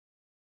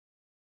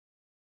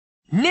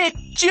Nick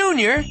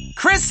Jr.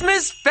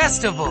 Christmas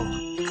Festival.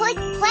 Click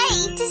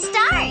play to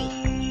start.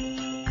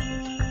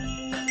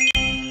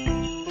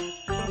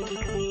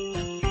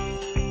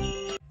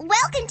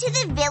 Welcome to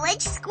the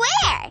village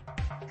square.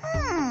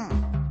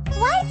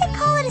 Why does it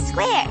call it a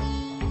square?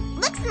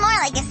 Looks more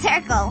like a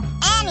circle.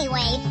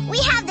 Anyway, we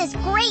have this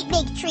great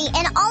big tree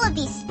and all of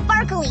these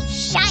sparkly,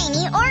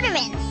 shiny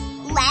ornaments.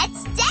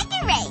 Let's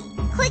decorate.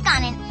 Click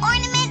on an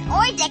ornament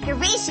or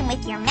decoration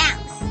with your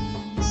mouse.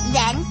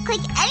 Then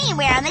click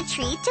anywhere on the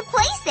tree to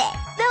place it.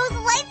 Those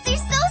lights are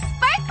so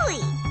sparkly.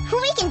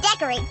 We can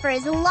decorate for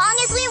as long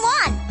as we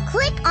want.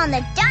 Click on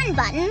the done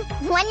button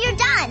when you're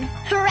done.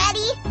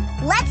 Ready?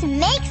 Let's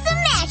make some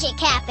magic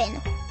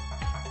happen.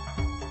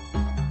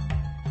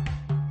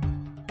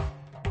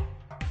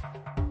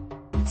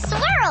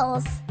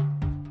 Swirls.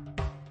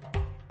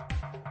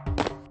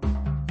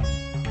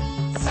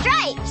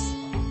 Stripes.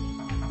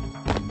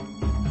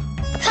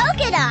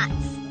 Polka dots.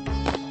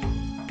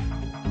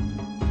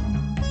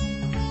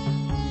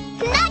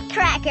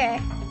 Nutcracker.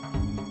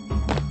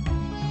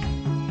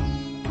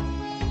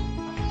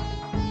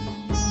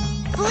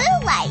 Blue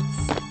lights.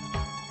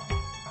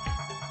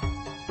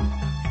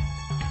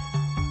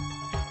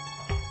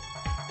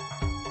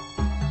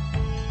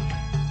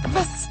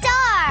 The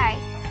star.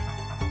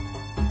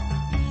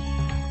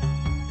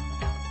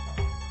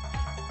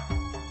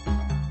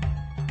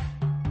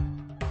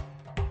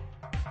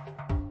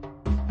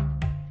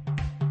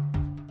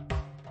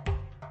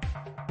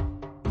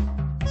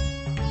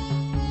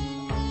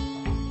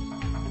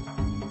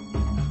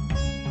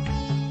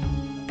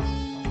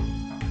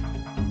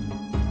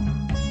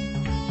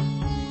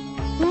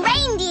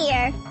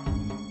 Reindeer.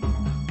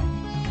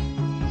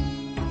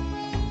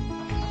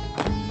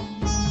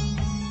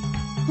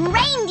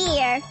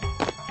 Reindeer.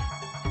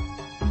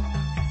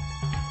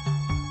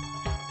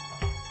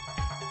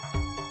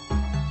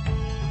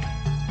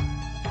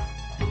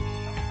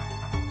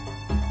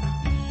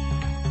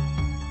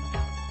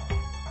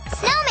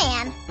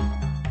 Snowman.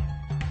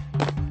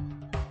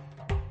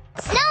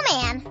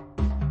 Snowman.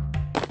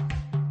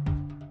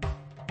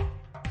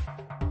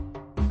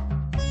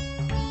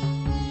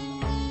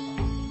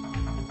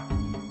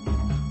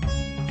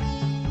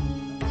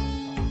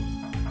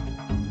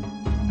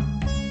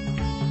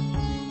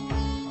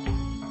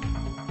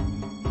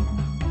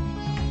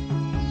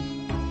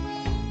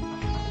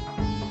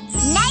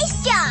 Nice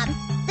job!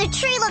 The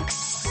tree looks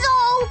so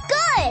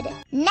good!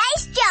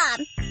 Nice job!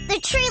 The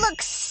tree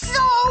looks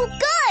so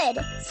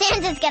good!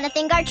 Santa's gonna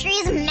think our tree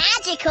is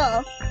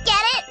magical.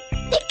 Get it?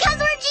 Because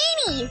we're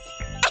genies!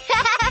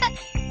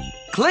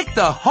 Click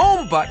the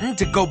home button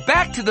to go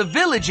back to the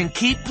village and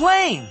keep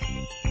playing.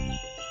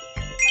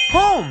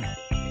 Home.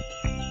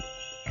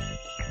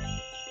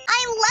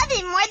 I love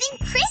it more than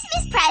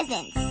Christmas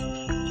presents.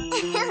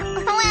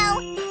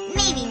 Well,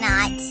 maybe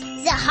not.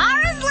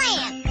 Zahara's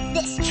lamp.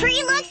 This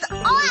tree looks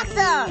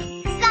awesome.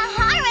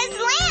 Zahara's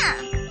lamp.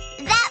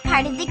 That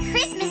part of the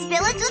Christmas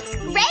village looks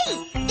great,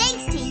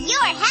 thanks to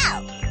your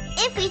help.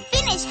 If we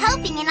finish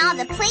helping in all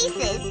the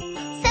places,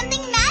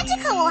 something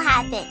magical will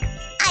happen.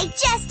 I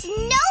just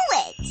know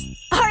it.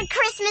 Our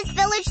Christmas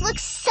village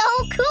looks so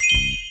cool.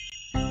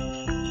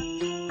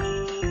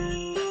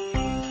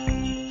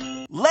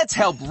 Let's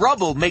help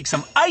Rubble make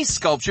some ice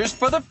sculptures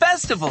for the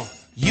festival.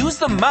 Use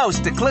the mouse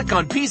to click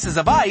on pieces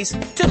of ice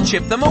to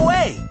chip them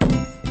away.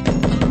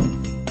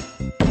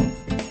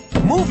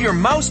 Move your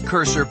mouse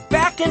cursor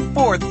back and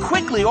forth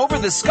quickly over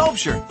the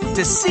sculpture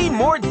to see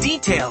more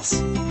details.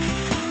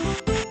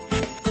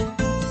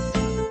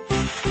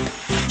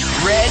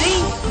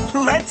 Ready?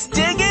 Let's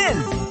dig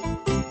in!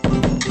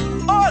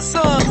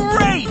 Awesome!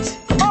 Great!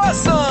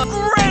 Awesome!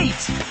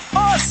 Great!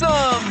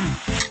 Awesome!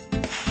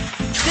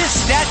 This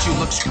statue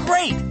looks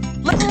great!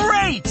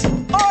 Great!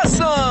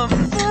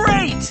 Awesome!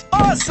 Great!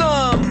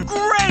 Awesome!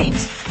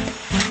 Great!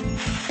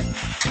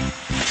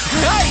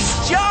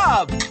 Nice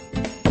job!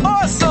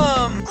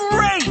 Awesome!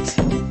 Great!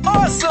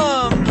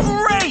 Awesome!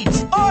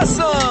 Great!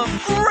 Awesome!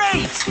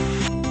 Great!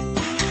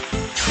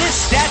 This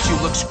statue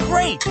looks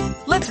great!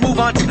 Let's move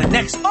on to the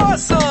next.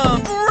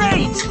 Awesome!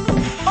 Great!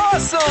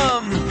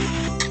 Awesome!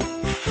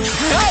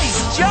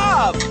 Nice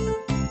job!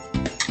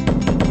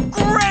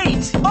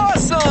 Great!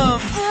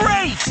 Awesome!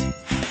 Great!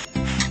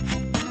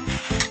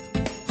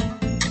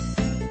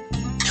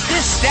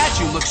 This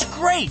statue looks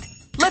great!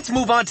 Let's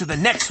move on to the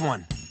next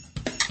one.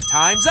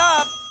 Time's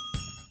up!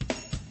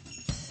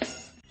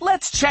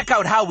 Let's check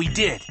out how we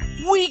did.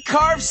 We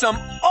carved some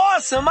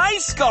awesome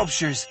ice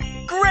sculptures.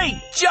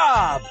 Great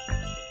job!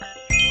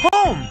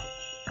 Home!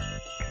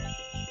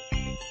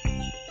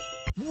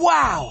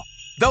 Wow!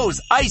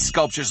 Those ice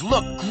sculptures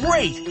look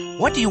great!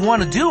 What do you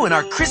want to do in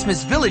our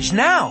Christmas village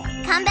now?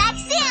 Come back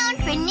soon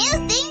for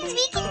new things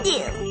we can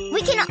do.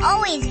 We can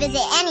always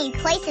visit any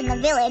place in the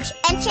village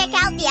and check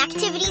out the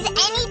activities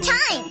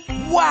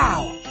anytime.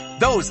 Wow!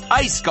 Those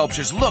ice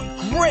sculptures look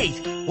great!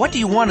 What do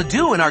you want to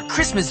do in our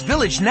Christmas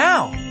village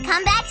now?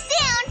 Come back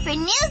soon for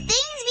new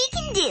things we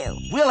can do.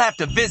 We'll have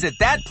to visit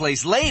that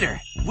place later.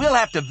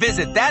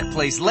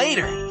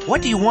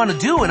 What do you want to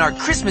do in our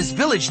Christmas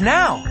village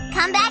now?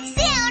 Come back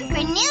soon for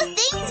for new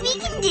things we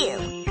can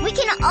do. We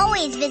can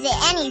always visit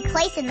any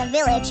place in the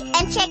village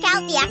and check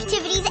out the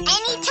activities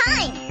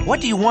anytime.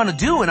 What do you want to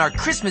do in our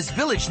Christmas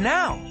village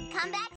now?